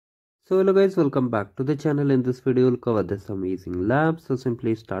So hello guys, welcome back to the channel. In this video we'll cover this amazing lab. So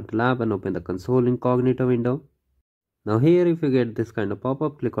simply start the lab and open the console incognito window. Now here if you get this kind of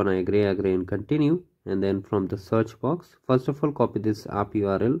pop-up, click on agree and continue, and then from the search box first of all copy this app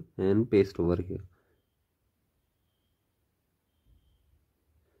URL and paste over here.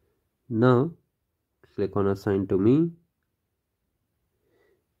 Now click on assign to me.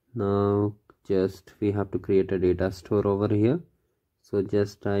 Now just we have to create a data store over here, so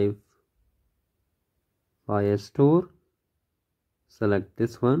just type Firestore, select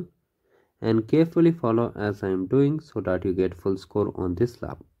this one and carefully follow as I am doing so that you get full score on this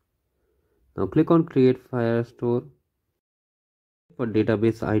lab. Now click on create Firestore. For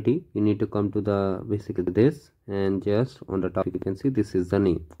database ID you need to come to the basically this, and just on the top you can see this is the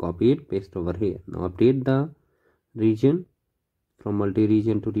name. Copy it, paste over here. Now update the region from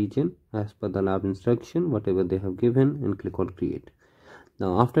multi-region to region as per the lab instruction whatever they have given, and click on create.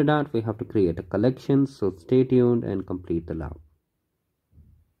 Now after that we have to create a collection, so stay tuned and complete the lab.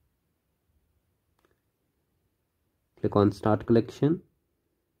 Click on start collection,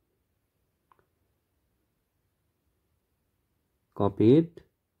 copy it,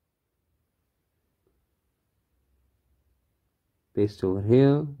 paste over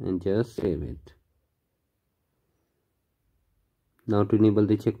here and just save it. Now to enable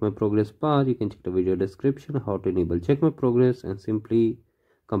the check my progress bar, you can check the video description how to enable check my progress and simply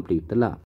complete the lab.